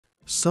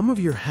Some of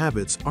your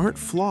habits aren't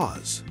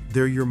flaws,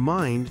 they're your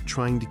mind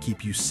trying to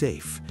keep you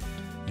safe.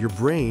 Your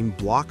brain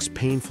blocks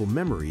painful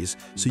memories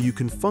so you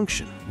can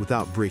function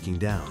without breaking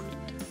down.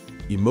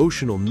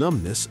 Emotional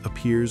numbness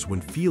appears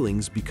when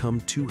feelings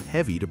become too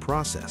heavy to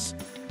process.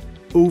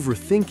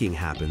 Overthinking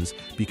happens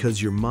because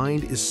your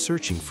mind is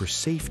searching for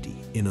safety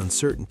in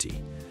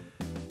uncertainty.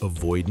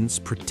 Avoidance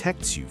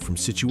protects you from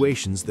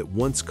situations that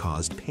once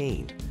caused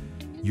pain.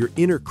 Your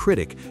inner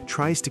critic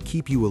tries to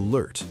keep you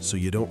alert so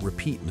you don't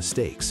repeat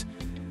mistakes.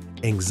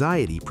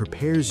 Anxiety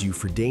prepares you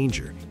for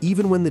danger,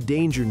 even when the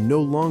danger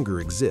no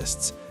longer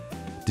exists.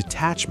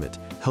 Detachment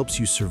helps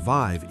you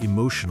survive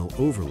emotional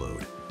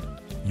overload.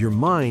 Your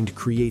mind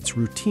creates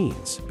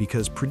routines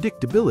because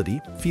predictability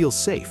feels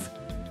safe.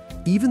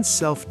 Even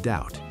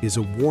self-doubt is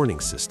a warning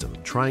system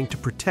trying to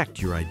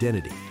protect your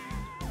identity.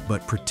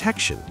 But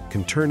protection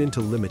can turn into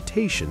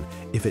limitation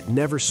if it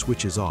never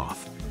switches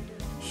off.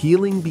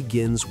 Healing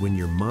begins when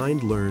your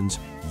mind learns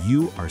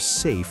you are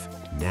safe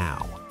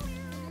now.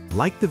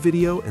 Like the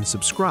video and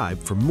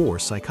subscribe for more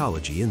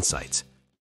psychology insights.